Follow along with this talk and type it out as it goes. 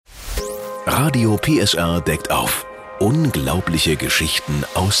RADIO PSR deckt auf. Unglaubliche Geschichten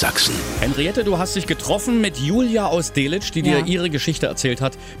aus Sachsen. Henriette, du hast dich getroffen mit Julia aus Delitzsch, die dir ihre Geschichte erzählt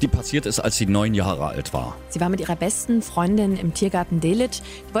hat, die passiert ist, als sie 9 Jahre alt war. Sie war mit ihrer besten Freundin im Tiergarten Delitzsch.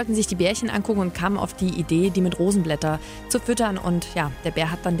 Die wollten sich die Bärchen angucken und kamen auf die Idee, die mit Rosenblätter zu füttern. Und ja, der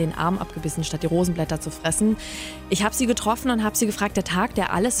Bär hat dann den Arm abgebissen, statt die Rosenblätter zu fressen. Ich habe sie getroffen und habe sie gefragt, der Tag,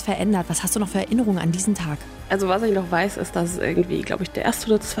 der alles verändert. Was hast du noch für Erinnerungen an diesen Tag? Also was ich noch weiß, ist, dass es irgendwie, glaube ich, der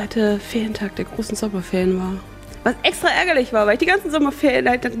erste oder zweite Ferientag der großen Sommerferien war. Was extra ärgerlich war, weil ich die ganzen Sommerferien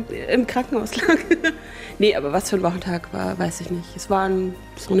halt dann im Krankenhaus lag. Nee, aber was für ein Wochentag war, weiß ich nicht. Es war ein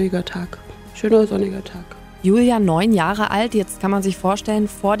sonniger Tag. Schöner sonniger Tag. Julia, 9 Jahre alt. Jetzt kann man sich vorstellen,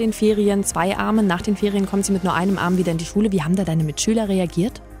 vor den Ferien 2 Arme. Nach den Ferien kommt sie mit nur einem Arm wieder in die Schule. Wie haben da deine Mitschüler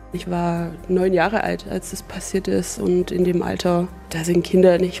reagiert? Ich war 9 Jahre alt, als das passiert ist. Und in dem Alter, da sind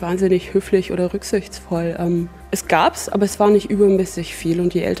Kinder nicht wahnsinnig höflich oder rücksichtsvoll. Es gab's, aber es war nicht übermäßig viel.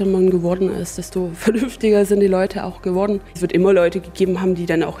 Und je älter man geworden ist, desto vernünftiger sind die Leute auch geworden. Es wird immer Leute gegeben haben, die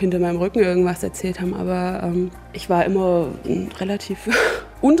dann auch hinter meinem Rücken irgendwas erzählt haben. Aber ich war immer ein relativ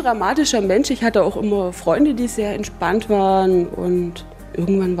undramatischer Mensch. Ich hatte auch immer Freunde, die sehr entspannt waren. Und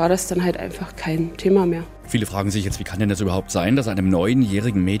irgendwann war das dann halt einfach kein Thema mehr. Viele fragen sich jetzt, wie kann denn das überhaupt sein, dass einem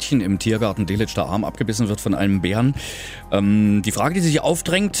 9-jährigen Mädchen im Tiergarten Delitzsch der Arm abgebissen wird von einem Bären? Die Frage, die sich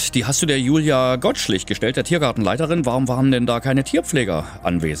aufdrängt, die hast du der Julia Gottschlich gestellt, der Tiergartenleiterin. Warum waren denn da keine Tierpfleger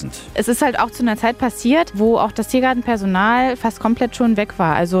anwesend? Es ist halt auch zu einer Zeit passiert, wo auch das Tiergartenpersonal fast komplett schon weg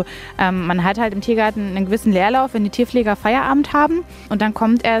war. Also man hat halt im Tiergarten einen gewissen Leerlauf, wenn die Tierpfleger Feierabend haben. Und dann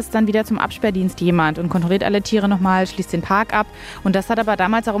kommt erst dann wieder zum Absperrdienst jemand und kontrolliert alle Tiere nochmal, schließt den Park ab. Und das hat aber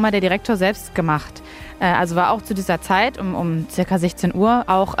damals auch immer der Direktor selbst gemacht. Also war auch zu dieser Zeit um ca. 16 Uhr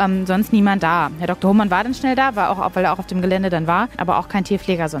auch sonst niemand da. Herr Dr. Hohmann war dann schnell da, weil er auch auf dem Gelände dann war, aber auch kein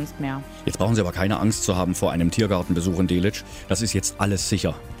Tierpfleger sonst mehr. Jetzt brauchen Sie aber keine Angst zu haben vor einem Tiergartenbesuch in Delitzsch. Das ist jetzt alles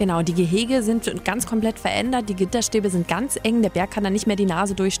sicher. Genau, die Gehege sind ganz komplett verändert. Die Gitterstäbe sind ganz eng. Der Bär kann da nicht mehr die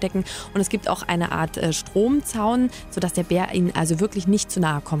Nase durchstecken. Und es gibt auch eine Art Stromzaun, sodass der Bär ihnen also wirklich nicht zu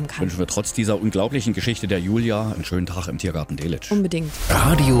nahe kommen kann. Wünschen wir trotz dieser unglaublichen Geschichte der Julia einen schönen Tag im Tiergarten Delitzsch. Unbedingt.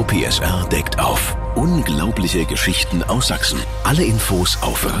 RADIO PSR deckt auf. Unglaubliche Geschichten aus Sachsen. Alle Infos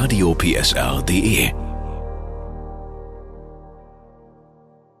auf radiopsr.de.